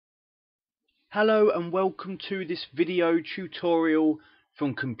Hello and welcome to this video tutorial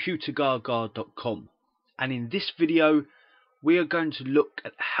from Computergaga.com, and in this video we are going to look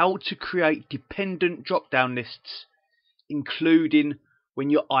at how to create dependent drop-down lists, including when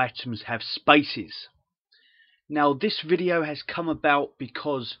your items have spaces. Now this video has come about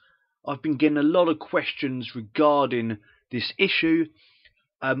because I've been getting a lot of questions regarding this issue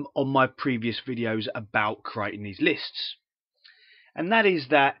on my previous videos about creating these lists, and that is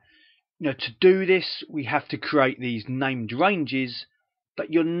that to do this, we have to create these named ranges,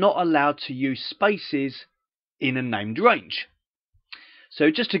 but you're not allowed to use spaces in a named range.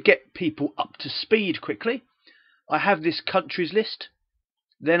 So just to get people up to speed quickly, I have this countries list,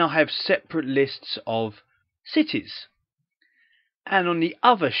 then I have separate lists of cities. And on the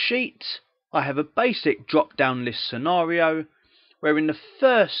other sheet, I have a basic drop-down list scenario, where in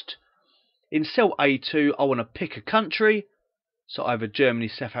cell A2, I want to pick a country, so either Germany,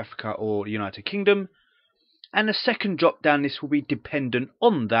 South Africa or the United Kingdom, and the second drop down list will be dependent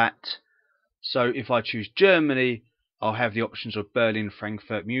on that. So if I choose Germany, I'll have the options of Berlin,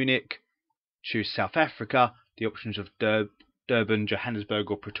 Frankfurt, Munich. Choose South Africa, the options of Durban, Johannesburg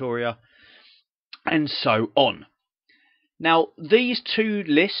or Pretoria, and so on. Now these two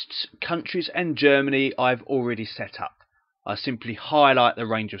lists, countries and Germany, I've already set up. I simply highlight the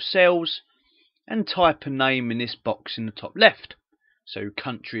range of cells and type a name in this box in the top left. So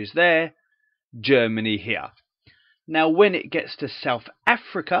country is there, Germany here. Now when it gets to South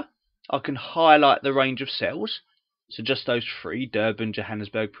Africa, I can highlight the range of cells, so just those three, Durban,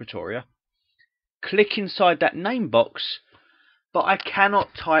 Johannesburg, Pretoria. Click inside that name box, but I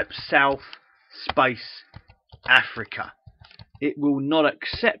cannot type South space Africa. It will not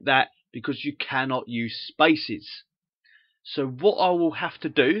accept that because you cannot use spaces. So what I will have to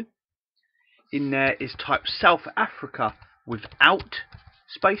do in there is type South Africa without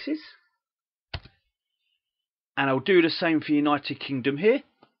spaces, and I'll do the same for United Kingdom here.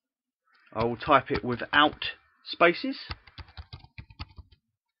 I will type it without spaces,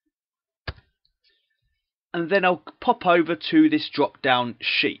 and then I'll pop over to this drop down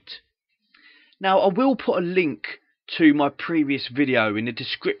sheet. Now I will put a link to my previous video in the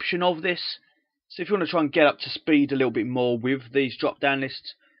description of this, so if you want to try and get up to speed a little bit more with these drop down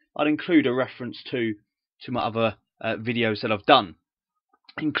lists, I'd include a reference to my other videos that I've done,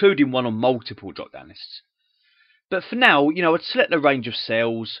 including one on multiple drop down lists. But for now, I'd select the range of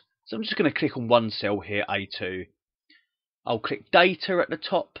cells, so I'm just going to click on one cell here, A2. I'll click data at the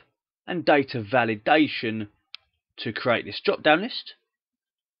top and data validation to create this drop down list,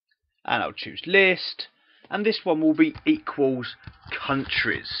 and I'll choose list, and this one will be equals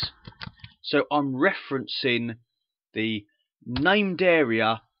countries. So I'm referencing the named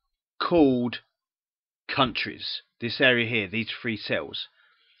area called countries, this area here, these three cells.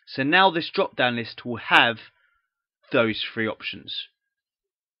 So now this drop down list will have those three options.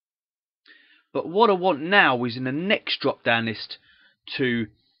 But what I want now is in the next drop down list to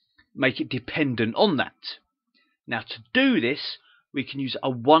make it dependent on that. Now to do this, we can use a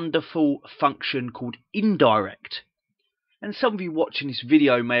wonderful function called indirect. And some of you watching this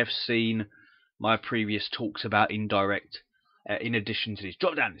video may have seen my previous talks about indirect in addition to these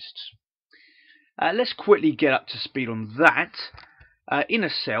drop down lists. Let's quickly get up to speed on that. In a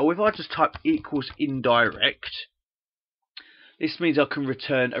cell, if I just type equals indirect, this means I can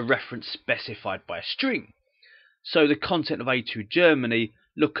return a reference specified by a string. So the content of A2 Germany,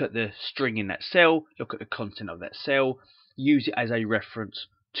 look at the string in that cell, look at the content of that cell, use it as a reference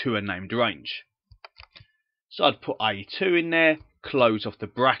to a named range. So I'd put A2 in there, close off the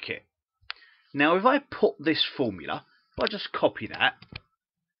bracket. Now if I put this formula, if I just copy that,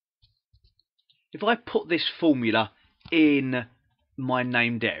 if I put this formula in my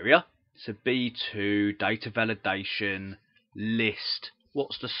named area, so B2, data validation, list,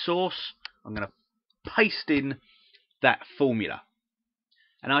 what's the source? I'm going to paste in that formula.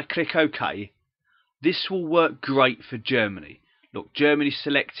 And I click OK. This will work great for Germany. Look, Germany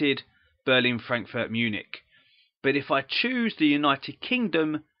selected, Berlin, Frankfurt, Munich. But if I choose the United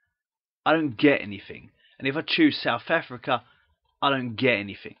Kingdom, I don't get anything. And if I choose South Africa, I don't get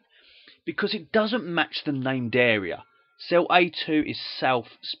anything, because it doesn't match the named area. Cell A2 is South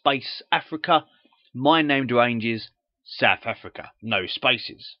space Africa. My named range is South Africa, no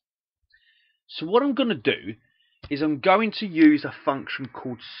spaces. So what I'm going to do is I'm going to use a function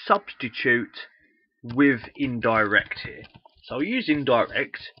called substitute with indirect here. So I'll use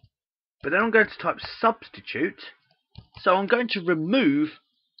indirect, but then I'm going to type substitute. So I'm going to remove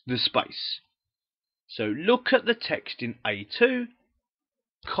the space. So look at the text in A2,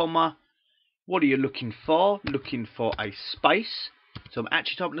 comma, what are you looking for? Looking for a space. So I'm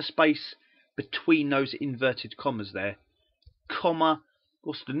actually typing a space between those inverted commas there, comma,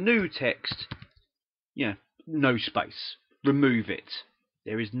 what's the new text? Yeah, no space. Remove it.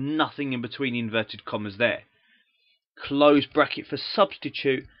 There is nothing in between inverted commas there. Close bracket for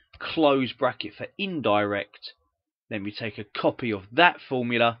substitute, close bracket for indirect. Let me take a copy of that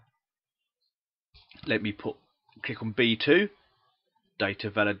formula. Let me click on B2,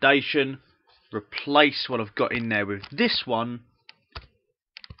 data validation, replace what I've got in there with this one,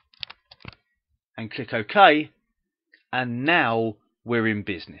 and click OK, and now we're in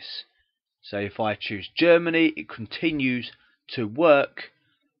business. So if I choose Germany, it continues to work,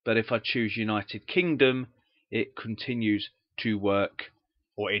 but if I choose United Kingdom, it continues to work,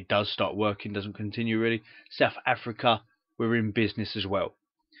 or it does start working, doesn't continue really. South Africa, we're in business as well.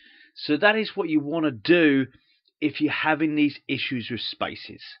 So that is what you want to do if you're having these issues with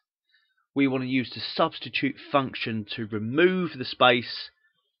spaces. We want to use the substitute function to remove the space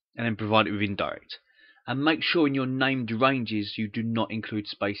and then provide it with indirect. And make sure in your named ranges you do not include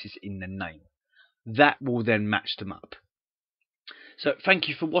spaces in the name. That will then match them up. So thank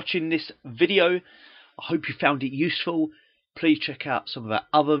you for watching this video. I hope you found it useful. Please check out some of our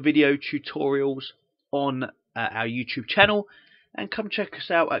other video tutorials on our YouTube channel, and come check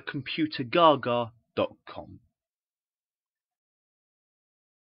us out at Computergaga.com.